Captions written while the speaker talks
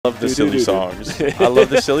love the silly songs. I love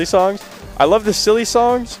the silly songs. I love the silly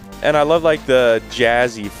songs, and I love like the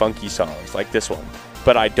jazzy, funky songs, like this one.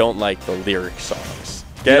 But I don't like the lyric songs.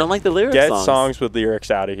 You don't like the lyric songs? Get songs with lyrics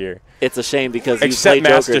out of here. It's a shame because you except play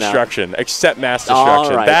Mass Joker Destruction. Now. Except Mass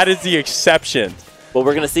Destruction. Right. That is the exception. Well,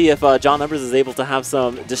 we're going to see if John Numbers is able to have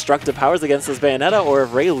some destructive powers against this Bayonetta, or if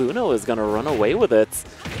Reyluno is going to run away with it.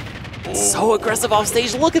 So aggressive off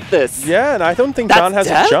stage. Look at this. Yeah, and I don't think John has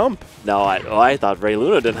a jump. No, I thought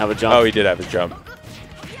Reyluno didn't have a jump. Oh, he did have a jump.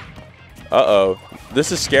 Uh-oh.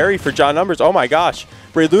 This is scary for John Numbers. Oh, my gosh.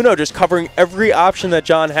 Reyluno just covering every option that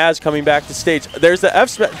John has coming back to stage. There's the F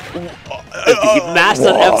smash. He mashed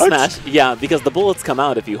on F smash. Yeah, because the bullets come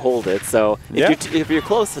out if you hold it. So if you're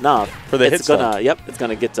close enough, for the it's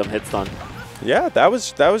gonna get some hits done. Yeah, that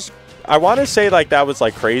was. I want to say like that was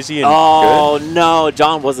like crazy and good. No,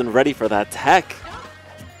 John wasn't ready for that tech.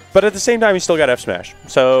 But at the same time, he still got F smash.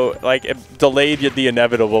 So like it delayed the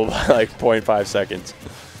inevitable by like 0.5 seconds.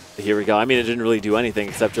 Here we go. I mean, it didn't really do anything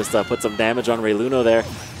except just put some damage on Reyluno there.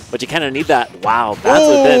 But you kind of need that. Wow, that's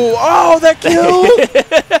within. Oh, that kill!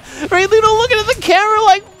 Reyluno looking at the camera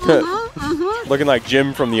like, looking like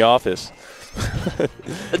Jim from The Office.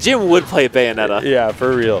 Jim would play Bayonetta. Yeah,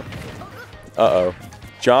 for real. Uh-oh.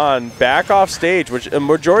 John back off stage, which a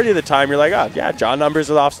majority of the time you're like, oh, yeah, John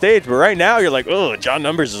Numbers is off stage. But right now you're like, oh, John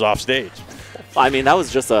Numbers is off stage. I mean, that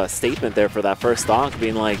was just a statement there for that first stock,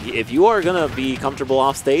 being like, if you are going to be comfortable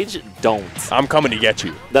off stage, don't. I'm coming to get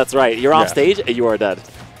you. That's right. You're off stage, and you are dead.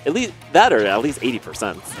 At least that, or at least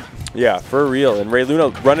 80%. Yeah, for real. And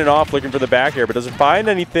Reyluno running off looking for the back air, but doesn't find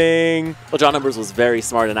anything. Well, John Numbers was very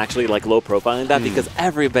smart and actually like low profiling that because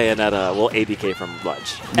every Bayonetta will ABK from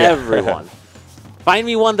ledge. Yeah. Everyone. Find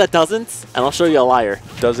me one that doesn't, and I'll show you a liar.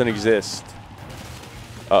 Doesn't exist.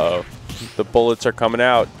 Uh-oh. The bullets are coming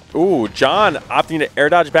out. Ooh, John opting to air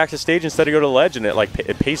dodge back to stage instead of go to the ledge, and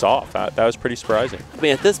it pays off. That was pretty surprising. I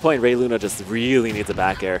mean, at this point, Reyluno just really needs a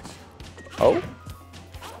back air. Oh.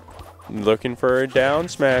 Looking for a down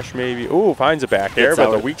smash, maybe. Ooh, finds a back air,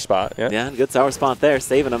 but the weak spot. Yeah, good sour spot there,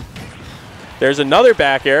 saving him. There's another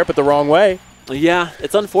back air, but the wrong way. Yeah,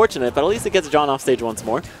 it's unfortunate, but at least it gets John off stage once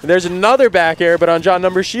more. And there's another back air, but on John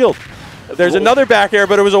Numbers' shield. There's another back air,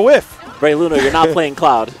 but it was a whiff. Reyluno, you're not playing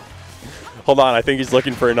Cloud. Hold on, I think he's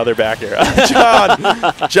looking for another back air.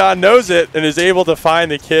 John knows it and is able to find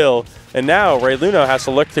the kill. And now Reyluno has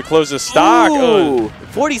to look to close his stock. Ooh,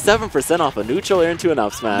 47% off a neutral air into an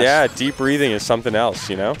up smash. Yeah, deep breathing is something else,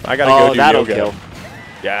 you know? I got to go do that'll yoga. Kill.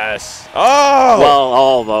 Yes. Oh! Well,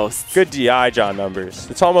 almost. Good DI, John Numbers.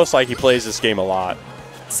 It's almost like he plays this game a lot.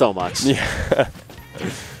 So much. Yeah.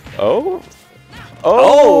 Oh,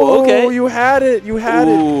 okay. You had it. You had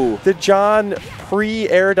it. The John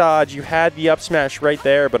pre-air dodge, you had the up smash right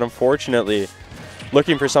there, but unfortunately,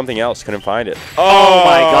 looking for something else, couldn't find it. Oh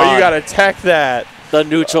my God. You got to tech that. The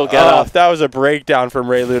neutral get up. That was a breakdown from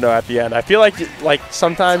Reyluno at the end. I feel like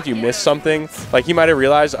sometimes you miss something. Like he might have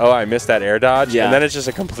realized, oh, I missed that air dodge. Yeah. And then it's just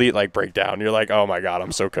a complete like breakdown. You're like, oh my God,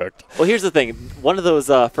 I'm so cooked. Well, here's the thing. One of those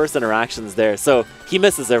first interactions there. So he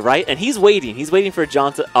misses it, right? And he's waiting. He's waiting for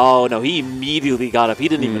John to... Oh, no. He immediately got up. He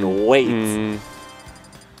didn't even wait.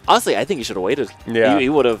 Honestly, I think he should have waited. Yeah. He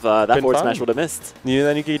would have... that forward smash would have missed. Yeah,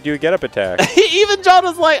 then you could do a get-up attack. Even John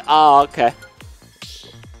was like, oh, okay.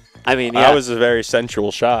 I mean, yeah. That was a very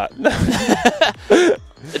sensual shot.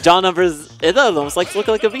 John Numbers, it does almost look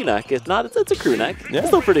like a V-neck. If not, it's a crew neck. Yeah. It's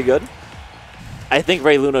still pretty good. I think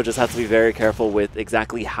Reyluno just has to be very careful with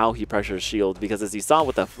exactly how he pressures shield, because as you saw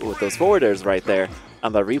with those forward airs right there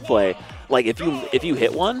on the replay, like if you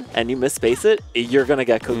hit one and you misspace it, you're gonna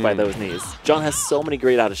get cooked by those knees. John has so many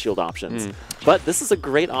great out of shield options, but this is a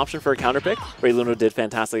great option for a counter pick. Reyluno did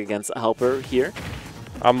fantastic against a helper here.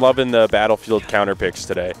 I'm loving the Battlefield counter picks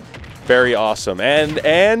today. Very awesome.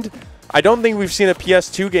 And I don't think we've seen a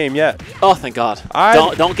PS2 game yet. Oh, thank God.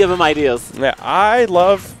 Don't give him ideas. Yeah, I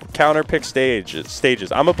love counter pick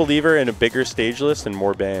stages. I'm a believer in a bigger stage list and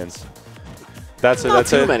more bands. That's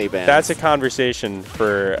many bands. That's a conversation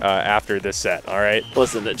for after this set, all right?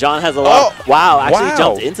 Listen, John has a lot. Oh, wow, actually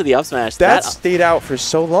jumped into the up smash. That stayed out for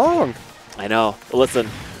so long. I know. Listen.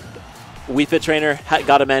 Wii Fit Trainer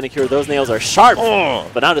got a manicure. Those nails are sharp,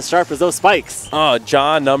 but not as sharp as those spikes. Oh,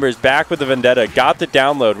 John Numbers back with the Vendetta. Got the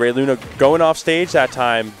download. Reyluno going off stage that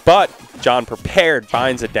time, but John prepared,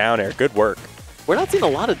 finds a down air. Good work. We're not seeing a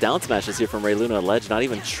lot of down smashes here from Reyluno at ledge, not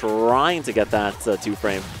even trying to get that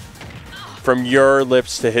two-frame. From your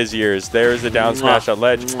lips to his ears, there's the down smash at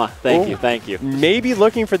ledge. Thank you, thank you. Maybe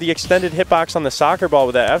looking for the extended hitbox on the soccer ball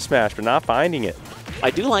with that F smash, but not finding it. I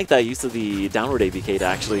do like that use of the downward ABK to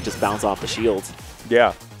actually just bounce off the shield.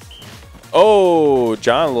 Yeah. Oh,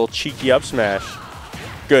 John, a little cheeky up smash.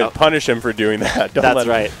 Good. Oh. Punish him for doing that. Don't That's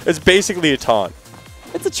right. It's basically a taunt.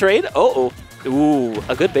 It's a trade. Oh. Ooh,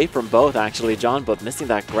 a good bait from both, actually, John, but missing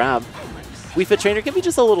that grab. Wii Fit Trainer can be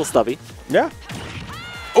just a little stubby. Yeah.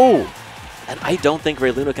 Ooh. And I don't think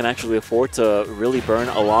Reyluno can actually afford to really burn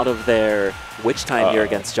a lot of their witch time here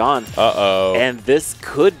against John. Uh-oh. And this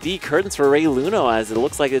could be curtains for Reyluno, as it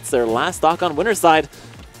looks like it's their last stock on winner's side.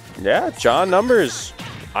 Yeah, John Numbers.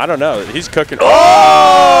 I don't know. He's cooking.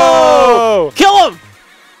 Oh! Kill him!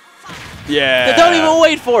 Yeah. Don't even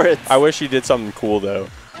wait for it. I wish he did something cool, though.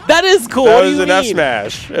 That is cool. That what was do an you F mean?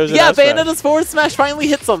 smash. It was an Yeah, F smash. Bayonetta's forward smash finally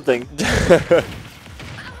hit something.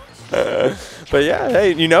 But yeah,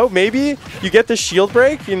 hey, you know, maybe you get the shield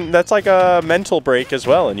break, and that's like a mental break as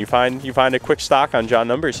well, and you find a quick stock on John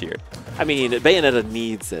Numbers here. I mean, Bayonetta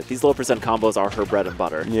needs it. These low percent combos are her bread and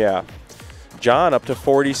butter. Yeah. John up to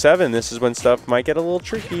 47. This is when stuff might get a little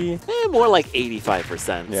tricky. More like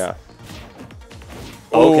 85%. Yeah.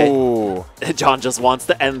 Okay. Ooh. John just wants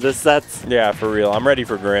to end this set. Yeah, for real. I'm ready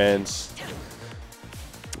for grands.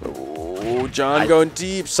 Ooh, John going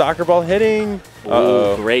deep. Soccer ball hitting.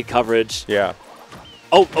 Uh-oh. Great coverage. Yeah.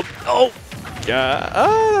 Oh.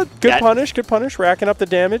 Yeah. Good punish. Good punish. Racking up the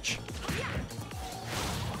damage.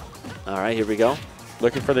 All right, here we go.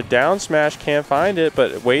 Looking for the down smash. Can't find it,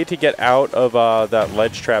 but way to get out of that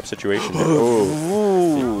ledge trap situation.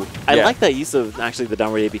 Ooh. I like that use of actually the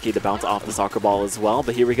downward ABK to bounce off the soccer ball as well,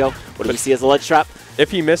 but here we go. What do we see as a ledge trap?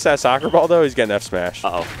 If he missed that soccer ball, though, he's getting F smash.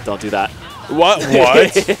 Uh-oh. Don't do that. What?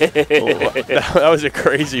 That was a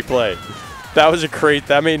crazy play.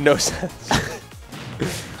 That made no sense.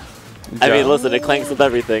 I mean, listen, it clanks with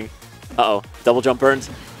everything. Uh-oh. Double jump burns.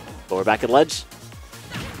 But we're back at ledge.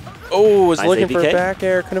 Oh, was nice looking ABK. for a back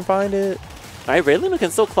air. Couldn't find it. All right, Reyluno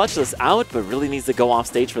can still clutch this out, but really needs to go off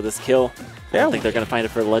stage for this kill. I don't think they're going to find it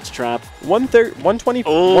for a ledge trap. 120,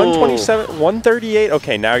 127, 138.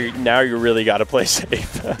 Okay, now you really got to play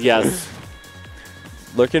safe. Yes.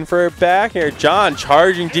 Looking for a back air. John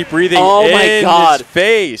charging deep breathing my God. his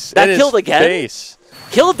face. That killed again?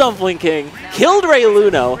 Killed Dumpling King. Killed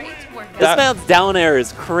Reyluno. This man's down air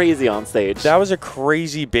is crazy on stage. That was a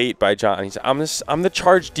crazy bait by John. He's, I'm the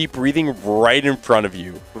charge deep breathing right in front of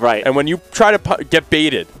you. Right. And when you try to get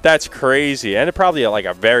baited, that's crazy. And it probably like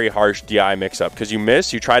a very harsh DI mix-up because you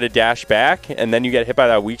miss, you try to dash back, and then you get hit by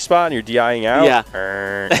that weak spot and you're DIing out.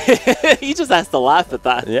 Yeah. He just has to laugh at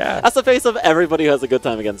that. Yeah. That's the face of everybody who has a good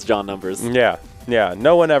time against John Numbers. Yeah. Yeah.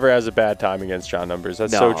 No one ever has a bad time against John Numbers.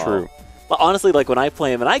 That's so true. But honestly, like when I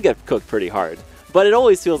play him, and I get cooked pretty hard. But it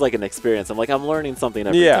always feels like an experience. I'm like, I'm learning something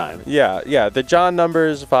every time. Yeah. The John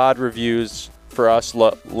Numbers VOD reviews for us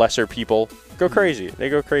lesser people go crazy. They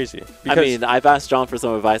go crazy. I mean, I've asked John for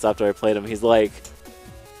some advice after I played him. He's like,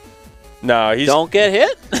 no, don't get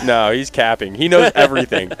hit? No, he's capping. He knows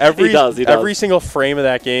everything. He does. Every single frame of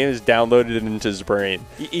that game is downloaded into his brain.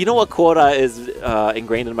 You know what quota is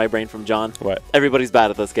ingrained in my brain from John? What? Everybody's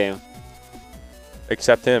bad at this game.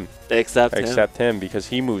 Except him. Except him, because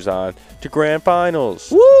he moves on to grand finals.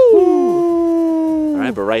 Woo! All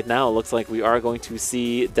right, but right now it looks like we are going to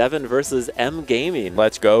see Devin versus M Gaming.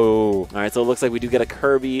 Let's go. All right, so it looks like we do get a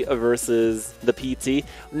Kirby versus the PT.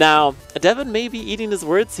 Now, Devin may be eating his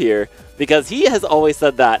words here because he has always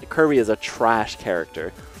said that Kirby is a trash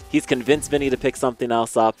character. He's convinced Vinny to pick something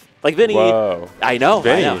else up. Like Vinny, whoa. I know.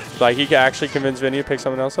 Vinny, like he can actually convince Vinny to pick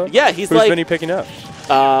something else up? Yeah, he's Who's like. Who's Vinny picking up?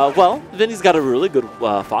 Well, Vinny's got a really good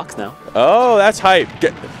Fox now. Oh, that's hype.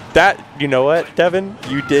 You know what, Devin?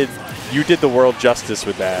 You did the world justice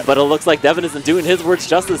with that. But it looks like Devin isn't doing his words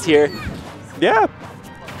justice here. Yeah.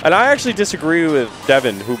 And I actually disagree with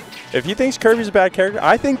Devin, who, if he thinks Kirby's a bad character,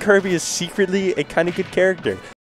 I think Kirby is secretly a kind of good character.